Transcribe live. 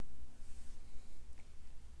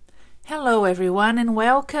Hello everyone and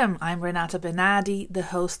welcome. I'm Renata Bernardi, the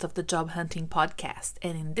host of the Job Hunting Podcast.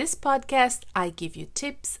 And in this podcast, I give you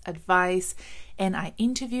tips, advice, and I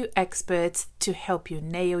interview experts to help you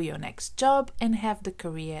nail your next job and have the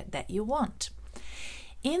career that you want.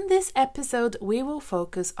 In this episode, we will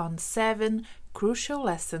focus on 7 crucial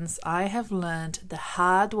lessons I have learned the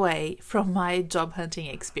hard way from my job hunting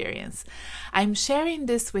experience. I'm sharing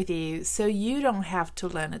this with you so you don't have to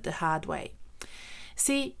learn it the hard way.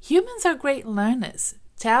 See, humans are great learners.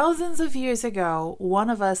 Thousands of years ago, one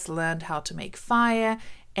of us learned how to make fire,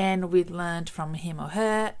 and we learned from him or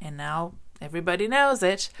her, and now everybody knows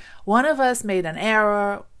it. One of us made an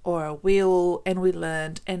arrow or a wheel, and we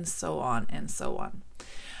learned, and so on and so on.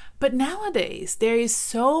 But nowadays, there is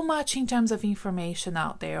so much in terms of information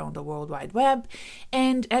out there on the World Wide Web,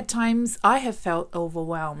 and at times I have felt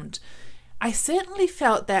overwhelmed. I certainly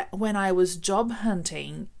felt that when I was job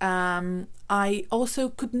hunting, I also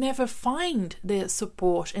could never find the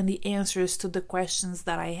support and the answers to the questions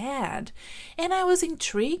that I had. And I was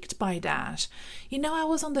intrigued by that. You know, I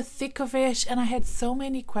was on the thick of it and I had so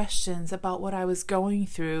many questions about what I was going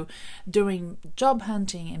through during job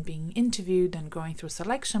hunting and being interviewed and going through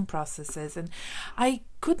selection processes. And I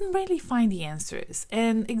couldn't really find the answers.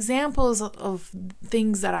 And examples of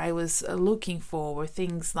things that I was looking for were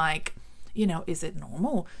things like, you know, is it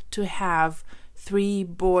normal to have 3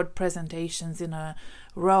 board presentations in a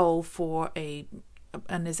row for an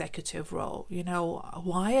executive role? You know,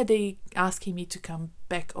 why are they asking me to come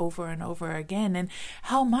back over and over again? And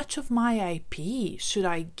how much of my IP should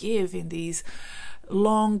I give in these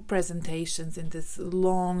long presentations, in this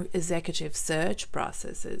long executive search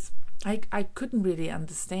processes? I couldn't really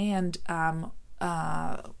understand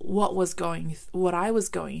what I was going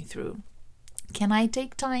through. Can I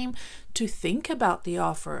take time to think about the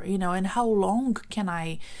offer, you know, and how long can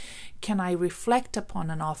I reflect upon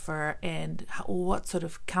an offer, and what sort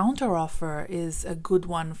of counter offer is a good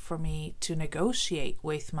one for me to negotiate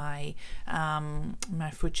with my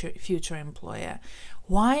future employer?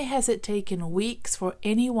 Why has it taken weeks for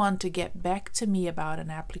anyone to get back to me about an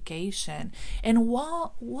application? And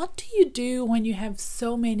what do you do when you have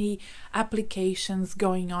so many applications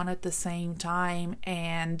going on at the same time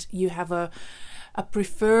and you have a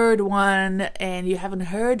preferred one and you haven't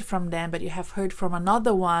heard from them, but you have heard from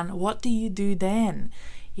another one? What do you do then?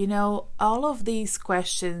 You know, all of these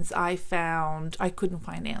questions I found I couldn't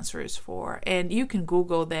find answers for, and you can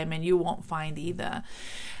Google them and you won't find either.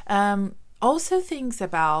 Also things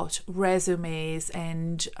about resumes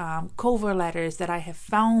and cover letters that I have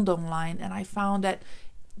found online, and I found that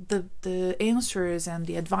the answers and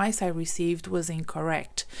the advice I received was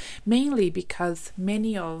incorrect, mainly because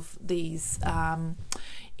many of these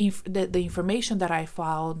the information that I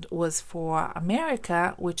found was for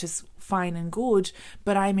America, which is fine and good,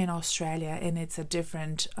 but I'm in Australia and it's a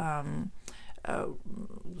different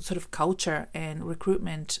sort of culture and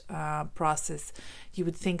recruitment process. You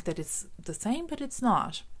would think that it's the same, but it's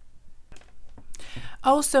not.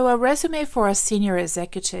 Also, a resume for a senior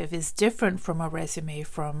executive is different from a resume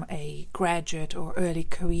from a graduate or early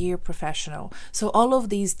career professional. So all of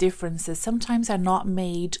these differences sometimes are not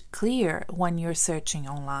made clear when you're searching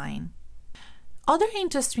online. Other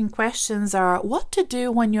interesting questions are what to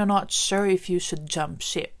do when you're not sure if you should jump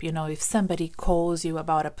ship. You know, if somebody calls you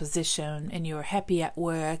about a position and you're happy at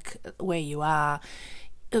work where you are,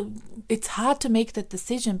 it's hard to make that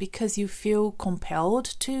decision because you feel compelled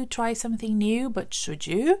to try something new, but should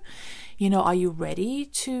you? You know, are you ready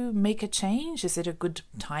to make a change? Is it a good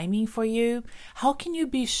timing for you? How can you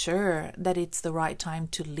be sure that it's the right time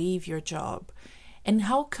to leave your job? And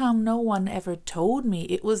how come no one ever told me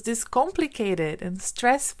it was this complicated and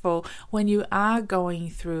stressful when you are going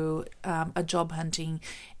through a job hunting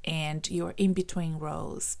and you're in between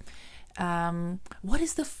roles? What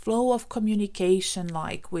is the flow of communication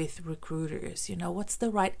like with recruiters? You know, what's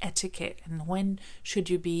the right etiquette, and when should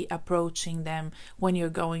you be approaching them when you're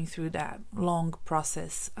going through that long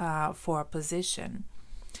process for a position?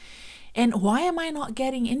 And why am I not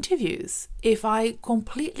getting interviews? If I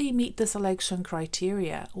completely meet the selection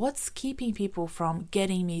criteria, what's keeping people from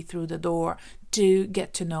getting me through the door to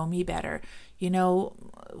get to know me better? You know,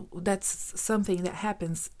 that's something that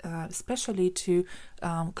happens especially to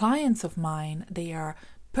clients of mine. They are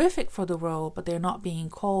perfect for the role, but they're not being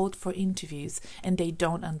called for interviews and they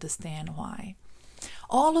don't understand why.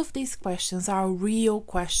 All of these questions are real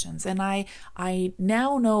questions, and I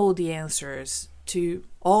now know the answers to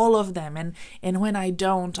all of them, and when I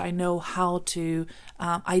don't, I know how to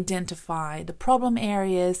identify the problem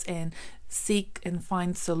areas and seek and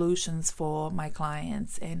find solutions for my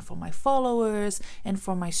clients and for my followers and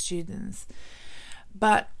for my students.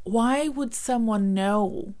 But why would someone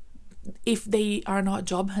know if they are not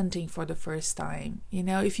job hunting for the first time?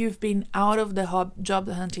 If you've been out of the job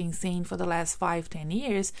hunting scene for the last 5-10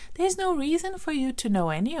 years, there's no reason for you to know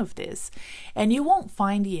any of this. And you won't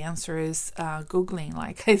find the answers Googling,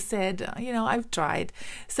 like I said. I've tried.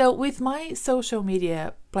 So with my social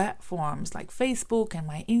media platforms like Facebook and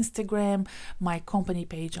my Instagram, my company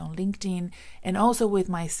page on LinkedIn, and also with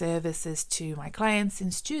my services to my clients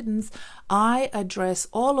and students, I address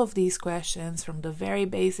all of these questions, from the very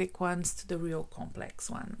basic ones to the real complex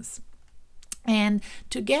ones. And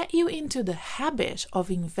to get you into the habit of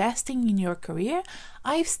investing in your career,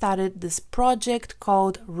 I've started this project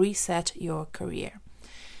called Reset Your Career.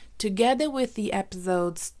 Together with the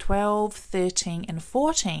episodes 12, 13, and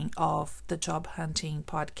 14 of the Job Hunting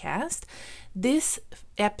podcast, this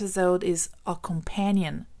episode is a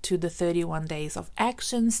companion to the 31 days of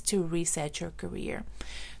actions to reset your career.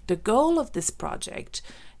 The goal of this project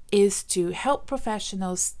is to help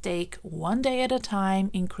professionals take one day at a time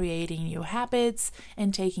in creating new habits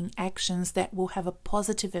and taking actions that will have a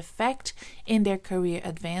positive effect in their career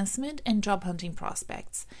advancement and job hunting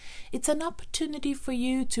prospects. It's an opportunity for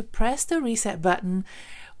you to press the reset button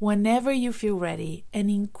whenever you feel ready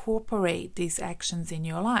and incorporate these actions in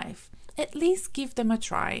your life. At least give them a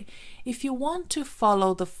try. If you want to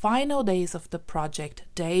follow the final days of the project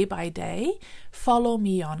day by day, follow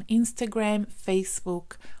me on Instagram,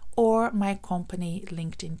 Facebook, or my company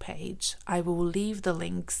LinkedIn page. I will leave the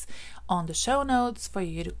links on the show notes for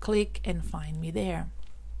you to click and find me there.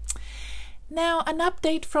 Now, an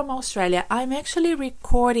update from Australia. I'm actually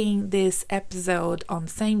recording this episode on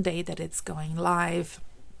the same day that it's going live.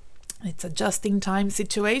 It's a just-in-time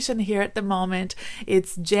situation here at the moment.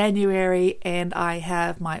 It's January and I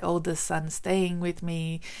have my oldest son staying with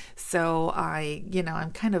me. So I'm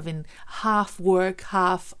kind of in half work,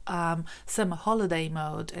 half summer holiday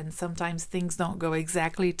mode, and sometimes things don't go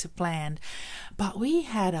exactly to plan. But we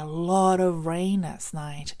had a lot of rain last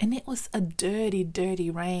night and it was a dirty, dirty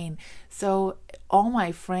rain. So all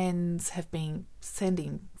my friends have been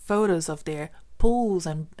sending photos of their pools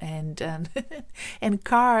and and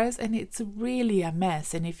cars, and it's really a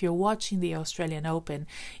mess. And if you're watching the Australian Open,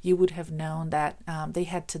 you would have known that they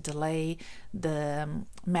had to delay the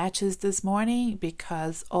matches this morning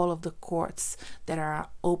because all of the courts that are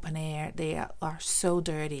open air, they are so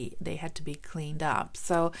dirty, they had to be cleaned up.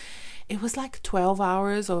 So it was like 12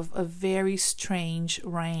 hours of a very strange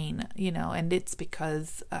rain, and it's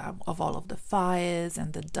because of all of the fires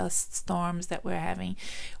and the dust storms that we're having.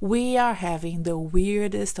 We are having the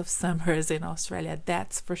weirdest of summers in Australia,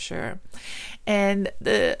 that's for sure. And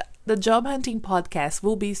the Job Hunting podcast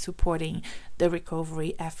will be supporting the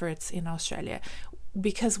recovery efforts in Australia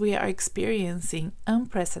because we are experiencing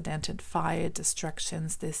unprecedented fire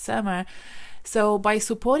destructions this summer. So by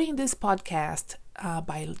supporting this podcast,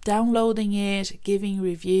 by downloading it, giving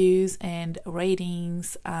reviews and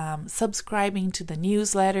ratings, subscribing to the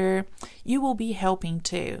newsletter, you will be helping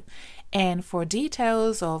too. And for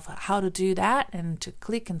details of how to do that and to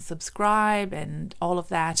click and subscribe and all of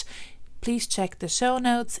that, please check the show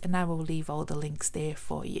notes and I will leave all the links there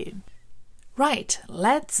for you. Right,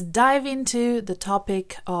 let's dive into the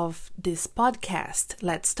topic of this podcast.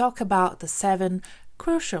 Let's talk about the 7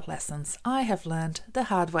 crucial lessons I have learned the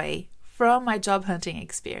hard way from my job hunting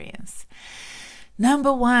experience.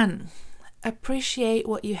 Number 1, appreciate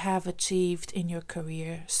what you have achieved in your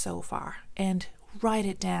career so far and write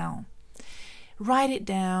it down. Write it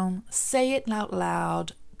down, say it out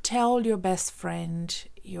loud, tell your best friend,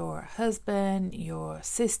 your husband, your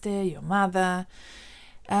sister, your mother.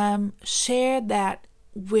 Share that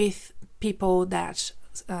with people that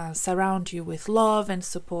surround you with love and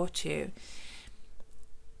support you.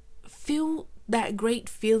 Feel that great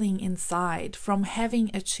feeling inside from having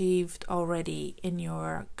achieved already in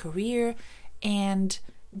your career, and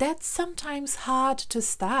that's sometimes hard to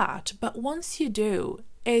start, but once you do,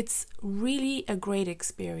 it's really a great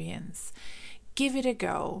experience. Give it a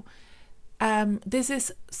go. This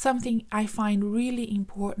is something I find really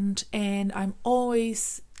important, and I'm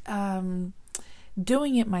always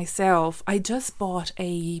doing it myself. I just bought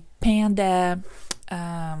a Panda,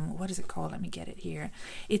 what is it called? Let me get it here.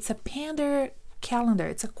 It's a Panda calendar.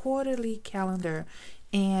 It's a quarterly calendar.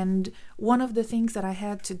 And one of the things that I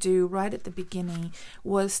had to do right at the beginning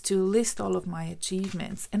was to list all of my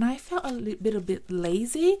achievements. And I felt a bit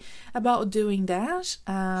lazy about doing that.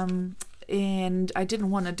 And I didn't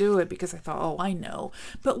want to do it because I thought, oh, I know.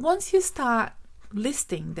 But once you start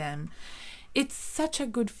listing them, it's such a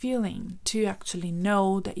good feeling to actually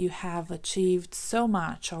know that you have achieved so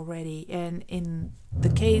much already and in the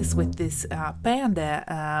case with this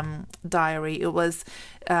Panda diary. It was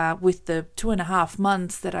with the 2.5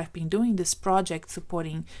 months that I've been doing this project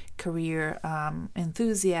supporting career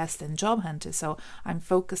enthusiasts and job hunters. So I'm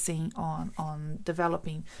focusing on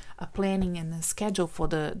developing a planning and a schedule for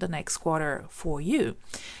the next quarter for you.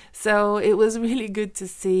 So it was really good to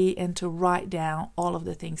see and to write down all of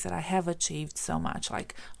the things that I have achieved so much,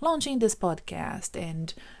 like launching this podcast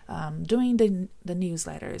and doing the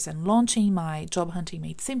newsletters and launching my Job Hunting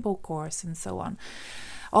Made Simple course and so on.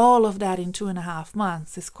 All of that in 2.5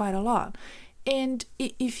 months is quite a lot. And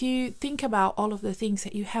if you think about all of the things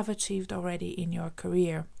that you have achieved already in your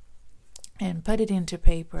career and put it into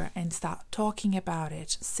paper and start talking about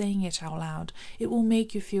it, saying it out loud, it will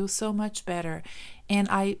make you feel so much better. And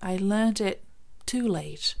I learned it too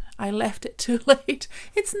late. I left it too late.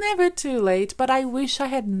 It's never too late, but I wish I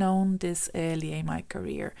had known this early in my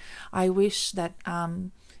career. I wish that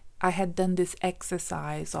I had done this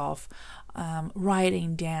exercise of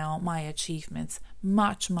writing down my achievements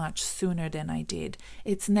much sooner than I did.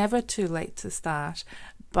 It's never too late to start,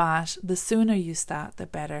 but the sooner you start, the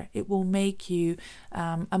better. It will make you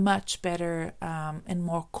a much better and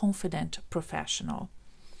more confident professional.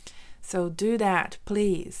 So do that,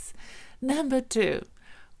 please. Number 2,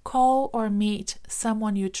 call or meet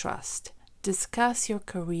someone you trust. Discuss your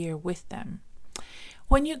career with them.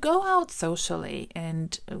 When you go out socially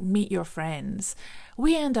and meet your friends,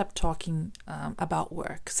 we end up talking about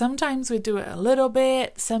work. Sometimes we do it a little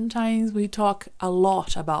bit, sometimes we talk a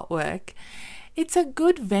lot about work. It's a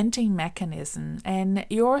good venting mechanism, and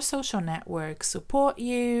your social networks support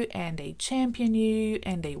you and they champion you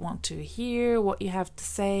and they want to hear what you have to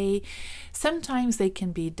say. Sometimes they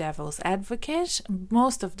can be devil's advocate.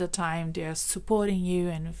 Most of the time they're supporting you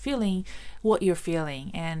and feeling what you're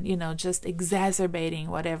feeling and, just exacerbating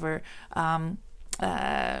whatever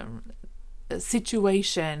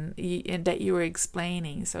situation that you were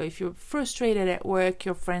explaining. So if you're frustrated at work,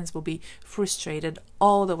 your friends will be frustrated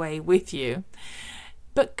all the way with you.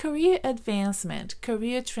 But career advancement,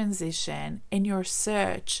 career transition, and your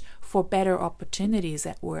search for better opportunities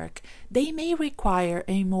at work, they may require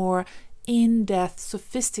a more in-depth,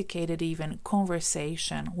 sophisticated even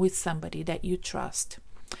conversation with somebody that you trust.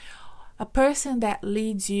 A person that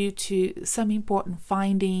leads you to some important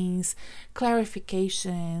findings,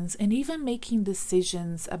 clarifications, and even making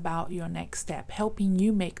decisions about your next step, helping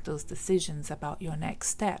you make those decisions about your next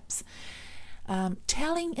steps.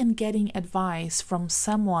 Telling and getting advice from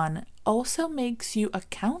someone also makes you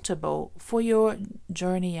accountable for your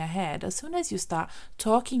journey ahead. As soon as you start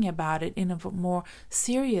talking about it in a more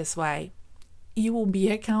serious way, you will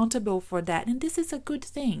be accountable for that, and this is a good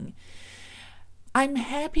thing. I'm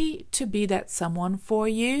happy to be that someone for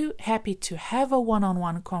you, happy to have a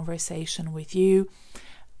one-on-one conversation with you.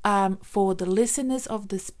 For the listeners of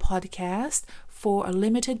this podcast, for a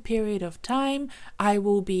limited period of time, I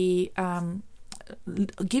will be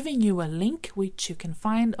giving you a link which you can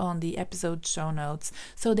find on the episode show notes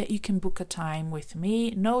so that you can book a time with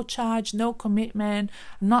me. No charge, no commitment.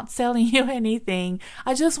 I'm not selling you anything.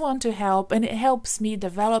 I just want to help, and it helps me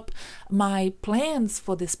develop my plans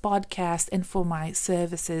for this podcast and for my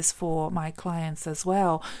services for my clients as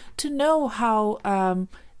well, to know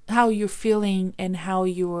how you're feeling and how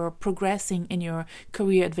you're progressing in your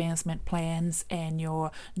career advancement plans and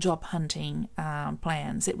your job hunting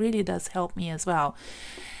plans. It really does help me as well.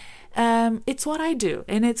 It's what I do,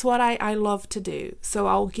 and it's what I love to do. So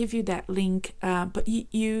I'll give you that link, but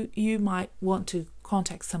you might want to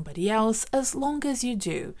contact somebody else. As long as you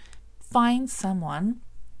do, find someone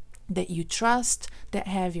that you trust, that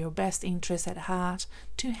have your best interests at heart,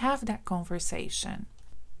 to have that conversation.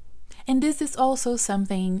 And this is also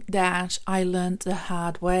something that I learned the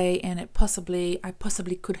hard way, and I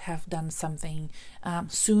possibly could have done something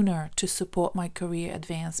sooner to support my career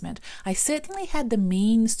advancement. I certainly had the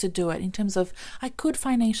means to do it in terms of I could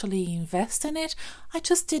financially invest in it. I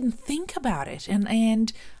just didn't think about it,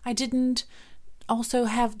 and I didn't also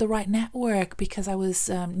have the right network because I was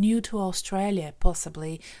new to Australia.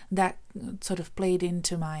 Possibly that sort of played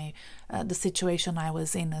into my the situation I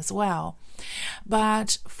was in as well.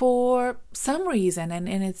 But for some reason, and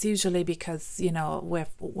it's usually because,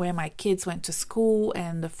 where my kids went to school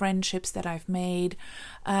and the friendships that I've made,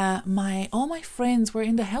 all my friends were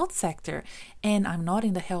in the health sector, and I'm not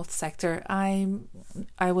in the health sector.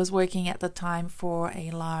 I was working at the time for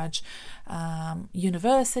a large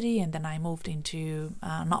university, and then I moved into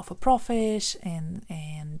not-for-profit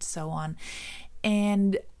and so on.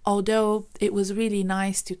 And although it was really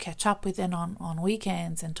nice to catch up with them on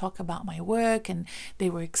weekends and talk about my work, and they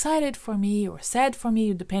were excited for me or sad for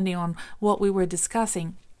me, depending on what we were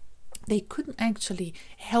discussing, they couldn't actually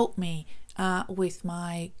help me with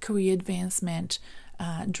my career advancement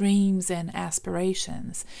dreams and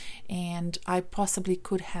aspirations, and I possibly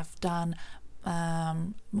could have done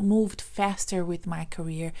moved faster with my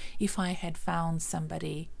career if I had found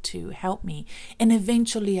somebody to help me. And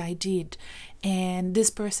eventually I did, and this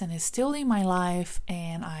person is still in my life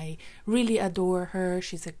and I really adore her.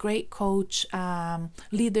 She's a great coach,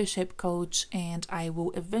 leadership coach, and I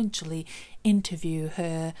will eventually interview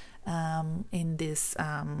her in this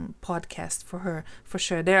podcast for her, for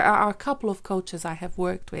sure. There are a couple of coaches I have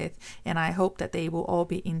worked with, and I hope that they will all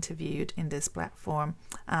be interviewed in this platform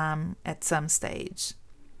at some stage.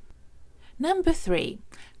 Number 3,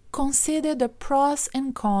 consider the pros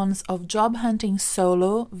and cons of job hunting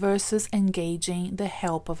solo versus engaging the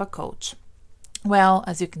help of a coach. Well,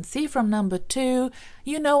 as you can see from number 2,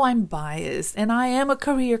 you know I'm biased, and I am a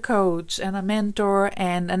career coach and a mentor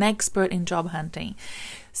and an expert in job hunting.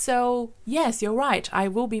 So yes, you're right, I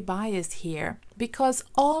will be biased here, because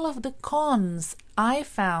all of the cons I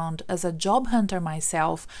found as a job hunter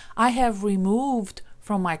myself, I have removed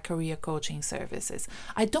from my career coaching services.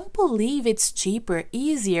 I don't believe it's cheaper,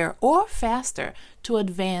 easier, or faster to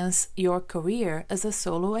advance your career as a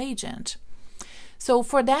solo agent. So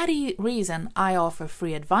for that reason, I offer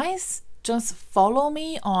free advice. Just follow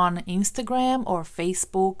me on Instagram or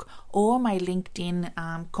Facebook or my LinkedIn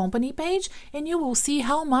company page, and you will see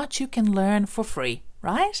how much you can learn for free,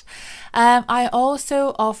 right? I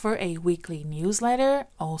also offer a weekly newsletter,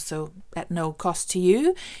 also at no cost to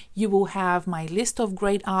you. You will have my list of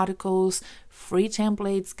great articles, free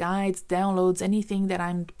templates, guides, downloads, anything that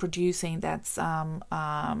I'm producing that's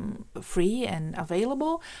free and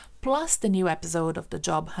available, plus the new episode of the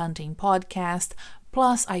Job Hunting Podcast.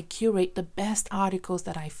 Plus, I curate the best articles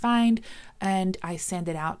that I find, and I send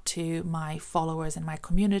it out to my followers and my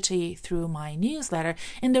community through my newsletter.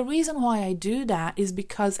 And the reason why I do that is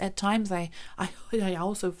because at times I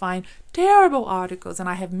also find terrible articles, and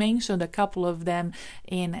I have mentioned a couple of them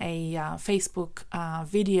in a Facebook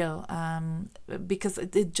video because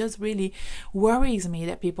it just really worries me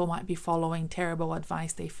that people might be following terrible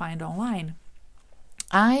advice they find online.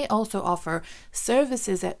 I also offer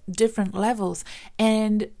services at different levels,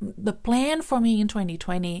 and the plan for me in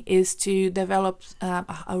 2020 is to develop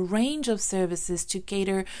a range of services to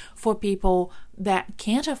cater for people that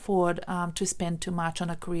can't afford to spend too much on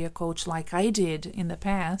a career coach like I did in the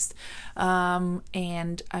past,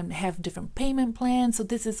 and have different payment plans. So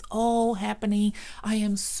this is all happening. I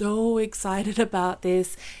am so excited about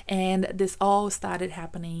this, and this all started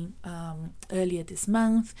happening earlier this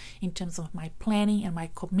month in terms of my planning and my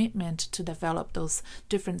commitment to develop those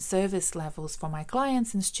different service levels for my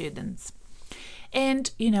clients and students.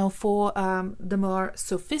 And, for the more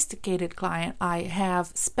sophisticated client, I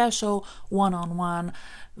have special one-on-one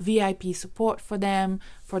VIP support for them,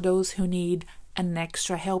 for those who need an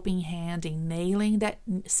extra helping hand in nailing that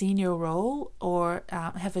senior role or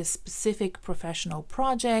have a specific professional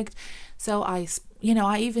project. So I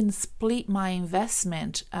even split my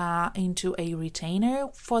investment into a retainer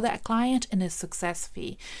for that client and a success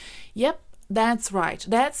fee. Yep. That's right.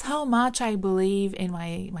 That's how much I believe in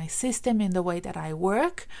my system, in the way that I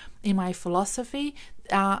work, in my philosophy.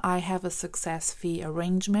 I have a success fee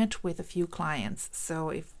arrangement with a few clients. So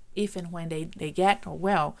if and when they get,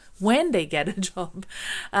 when they get a job,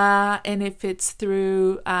 and if it's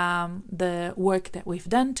through the work that we've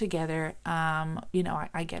done together,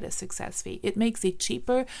 I get a success fee. It makes it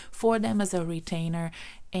cheaper for them as a retainer,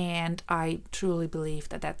 and I truly believe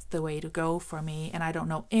that that's the way to go for me, and I don't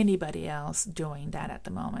know anybody else doing that at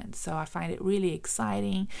the moment. So I find it really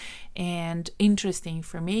exciting and interesting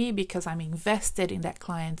for me because I'm invested in that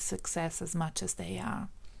client's success as much as they are.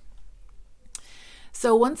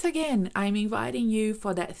 So once again, I'm inviting you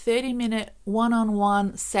for that 30-minute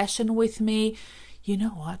one-on-one session with me. You know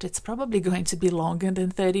what? It's probably going to be longer than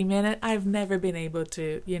 30 minutes. I've never been able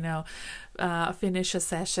to, finish a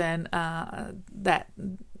session that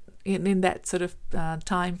in that sort of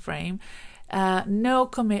time frame. No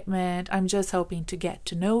commitment. I'm just hoping to get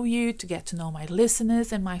to know you, to get to know my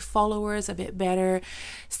listeners and my followers a bit better,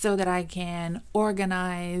 so that I can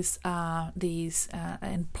organize these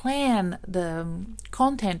and plan the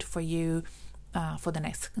content for you for the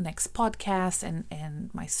next podcast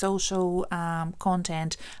and my social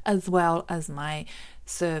content, as well as my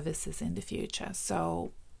services in the future.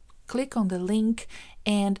 So click on the link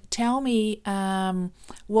and tell me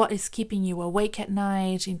what is keeping you awake at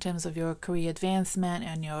night in terms of your career advancement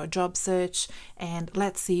and your job search, and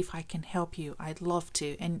let's see if I can help you. I'd love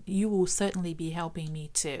to, and you will certainly be helping me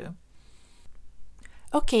too.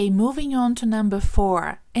 Okay, moving on to number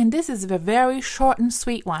 4, and this is a very short and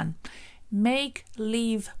sweet one. Make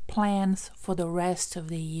leave plans for the rest of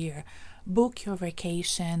the year. Book your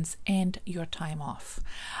vacations and your time off.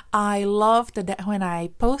 I loved that when I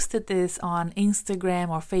posted this on Instagram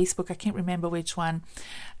or Facebook, I can't remember which one,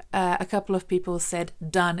 a couple of people said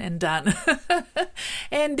done and done.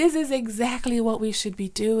 And this is exactly what we should be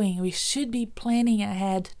doing. We should be planning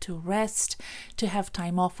ahead to rest, to have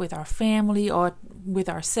time off with our family or with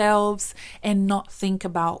ourselves, and not think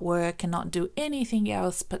about work and not do anything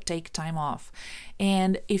else but take time off.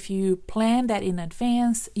 And if you plan that in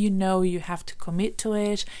advance, you know you have to commit to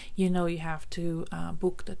it, you know you have to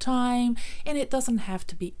book the time, and it doesn't have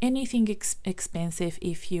to be anything expensive.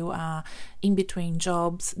 If you are in between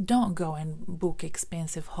jobs, don't go and book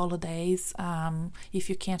expensive holidays. If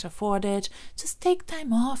you can't afford it, just take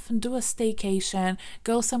time off and do a staycation,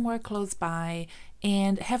 go somewhere close by,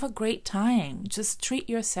 and have a great time. Just treat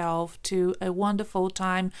yourself to a wonderful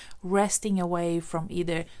time resting away from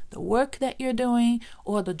either the work that you're doing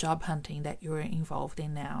or the job hunting that you're involved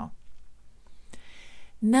in now.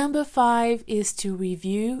 Number 5 is to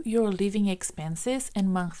review your living expenses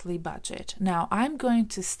and monthly budget. Now, I'm going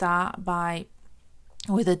to start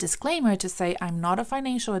with a disclaimer to say I'm not a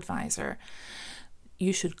financial advisor.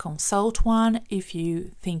 You should consult one if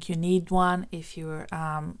you think you need one, if you're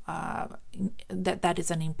that is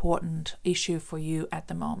an important issue for you at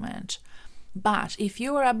the moment. But if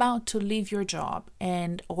you are about to leave your job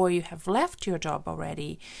or you have left your job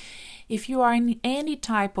already, if you are in any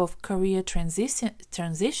type of career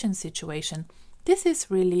transition situation, this is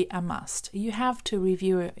really a must. You have to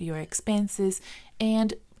review your expenses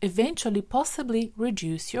and eventually possibly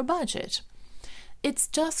reduce your budget. It's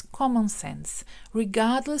just common sense,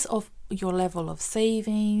 regardless of your level of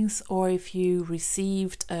savings or if you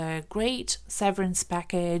received a great severance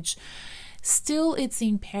package. Still, it's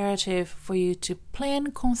imperative for you to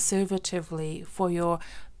plan conservatively for your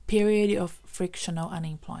period of frictional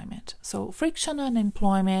unemployment. So frictional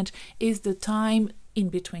unemployment is the time in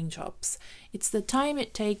between jobs. It's the time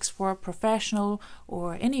it takes for a professional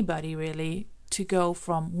or anybody really to go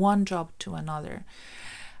from one job to another.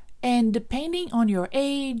 And depending on your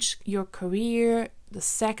age, your career, the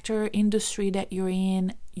sector, industry that you're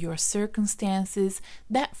in, your circumstances,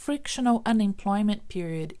 that frictional unemployment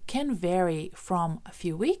period can vary from a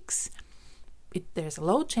few weeks. There's a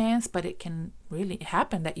low chance, but it can really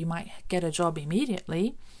happen that you might get a job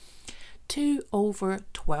immediately, to over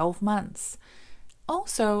 12 months.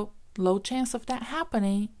 Also, low chance of that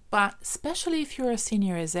happening, but especially if you're a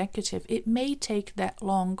senior executive, it may take that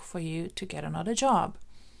long for you to get another job.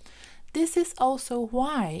 This is also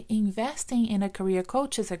why investing in a career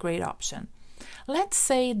coach is a great option. Let's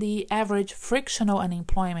say the average frictional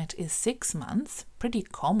unemployment is 6 months, pretty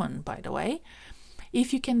common by the way.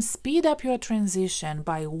 If you can speed up your transition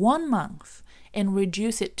by 1 month and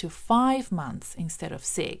reduce it to 5 months instead of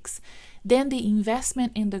 6, then the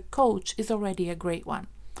investment in the coach is already a great one.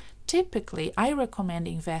 Typically, I recommend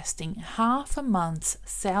investing half a month's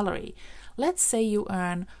salary. Let's say you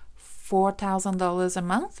earn $4,000 a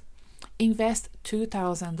month. Invest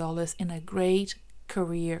 $2,000 in a great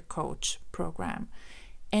career coach program.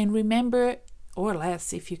 And remember, or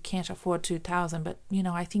less if you can't afford $2,000, but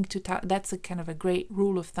I think that's a kind of a great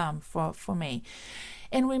rule of thumb for me.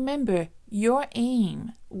 And remember, your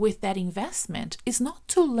aim with that investment is not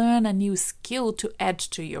to learn a new skill to add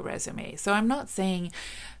to your resume. So I'm not saying,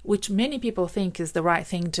 which many people think is the right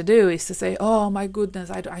thing to do, is to say, oh my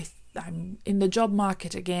goodness, I'm in the job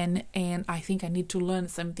market again and I think I need to learn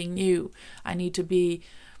something new. I need to be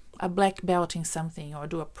a black belt in something or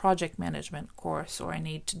do a project management course, or I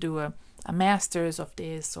need to do a master's of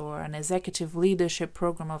this or an executive leadership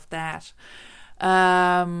program of that.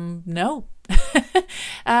 No.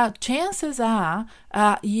 Chances are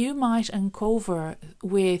you might uncover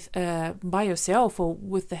by yourself or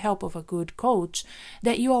with the help of a good coach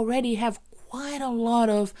that you already have quite a lot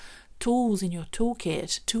of tools in your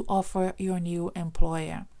toolkit to offer your new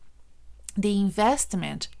employer. The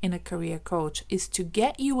investment in a career coach is to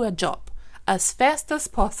get you a job as fast as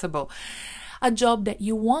possible, a job that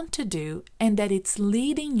you want to do and that it's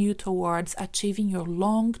leading you towards achieving your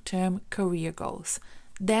long-term career goals.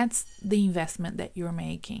 That's the investment that you're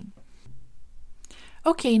making.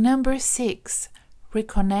 Okay, number 6,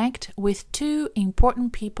 reconnect with 2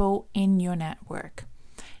 important people in your network.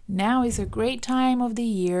 Now is a great time of the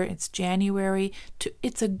year. It's January.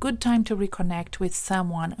 It's a good time to reconnect with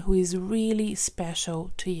someone who is really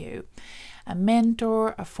special to you. A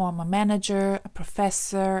mentor, a former manager, a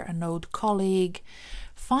professor, an old colleague.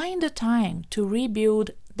 Find a time to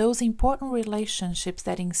rebuild those important relationships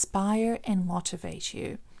that inspire and motivate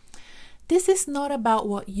you. This is not about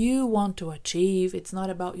what you want to achieve. It's not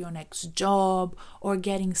about your next job or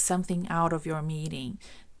getting something out of your meeting.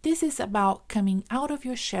 This is about coming out of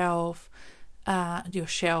your shell, not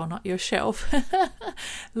your shelf,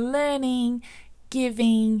 learning,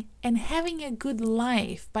 giving, and having a good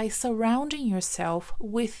life by surrounding yourself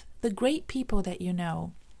with the great people that you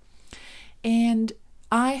know. And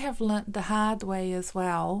I have learned the hard way as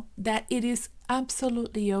well that it is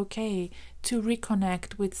absolutely okay to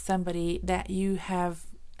reconnect with somebody that you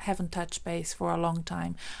haven't touched base for a long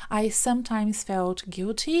time. I sometimes felt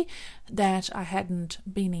guilty that I hadn't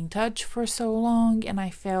been in touch for so long, and I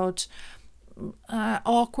felt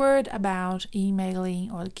awkward about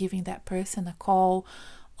emailing or giving that person a call,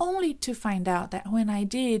 only to find out that when I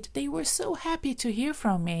did, they were so happy to hear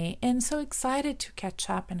from me and so excited to catch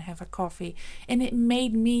up and have a coffee. And it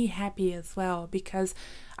made me happy as well, because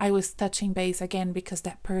I was touching base again, because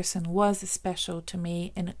that person was special to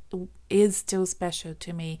me and is still special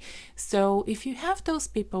to me. So if you have those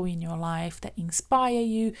people in your life that inspire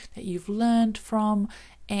you, that you've learned from,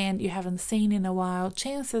 and you haven't seen in a while,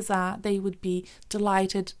 chances are they would be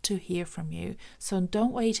delighted to hear from you. So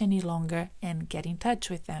don't wait any longer and get in touch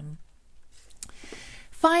with them.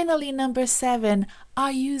 Finally, number 7,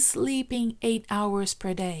 are you sleeping 8 hours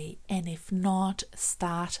per day? And if not,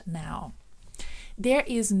 start now. There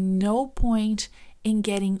is no point in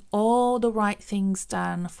getting all the right things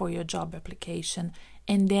done for your job application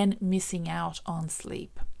and then missing out on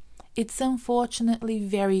sleep. It's unfortunately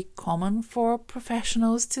very common for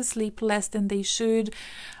professionals to sleep less than they should.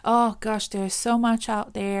 Oh gosh, there's so much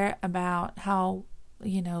out there about how,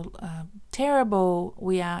 terrible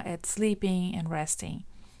we are at sleeping and resting.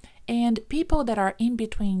 And people that are in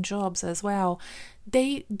between jobs as well,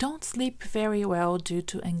 they don't sleep very well due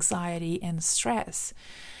to anxiety and stress.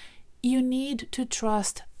 You need to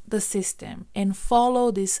trust the system and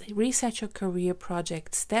follow this Reset Your Career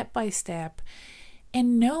project step by step,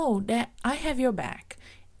 and know that I have your back,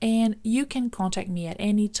 and you can contact me at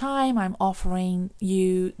any time. I'm offering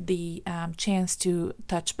you the chance to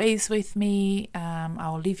touch base with me.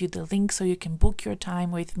 I'll leave you the link so you can book your time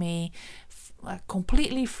with me,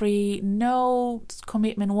 completely free, no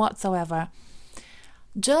commitment whatsoever.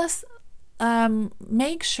 Just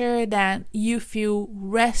make sure that you feel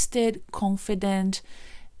rested, confident,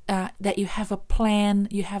 that you have a plan,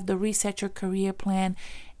 you have the Reset Your Career plan,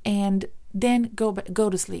 and then go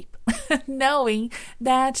to sleep, knowing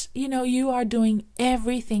that you are doing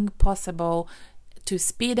everything possible to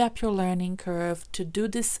speed up your learning curve, to do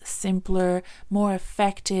this simpler, more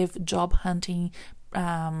effective job hunting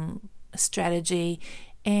strategy,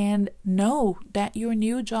 and know that your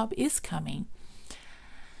new job is coming.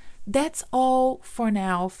 That's all for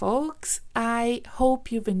now, folks. I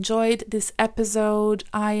hope you've enjoyed this episode.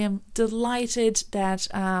 I am delighted that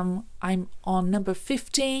I'm on number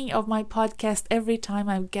 15 of my podcast. Every time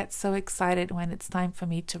I get so excited when it's time for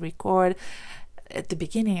me to record. At the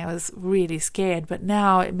beginning, I was really scared, but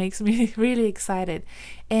now it makes me really excited.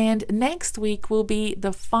 And next week will be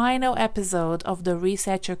the final episode of the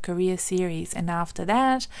Reset Your Career series. And after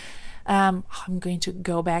that, I'm going to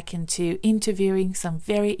go back into interviewing some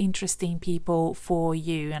very interesting people for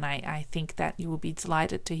you, and I think that you will be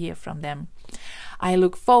delighted to hear from them. I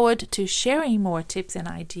look forward to sharing more tips and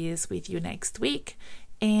ideas with you next week.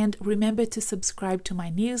 And remember to subscribe to my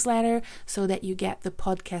newsletter so that you get the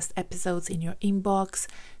podcast episodes in your inbox,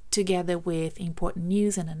 together with important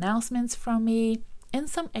news and announcements from me, and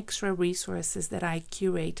some extra resources that I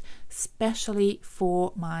curate specially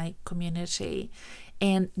for my community.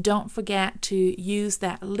 And don't forget to use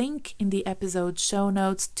that link in the episode show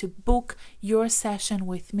notes to book your session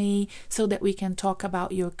with me so that we can talk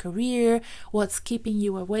about your career, what's keeping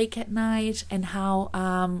you awake at night, and how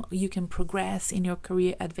you can progress in your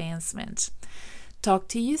career advancement. Talk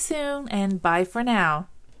to you soon, and bye for now.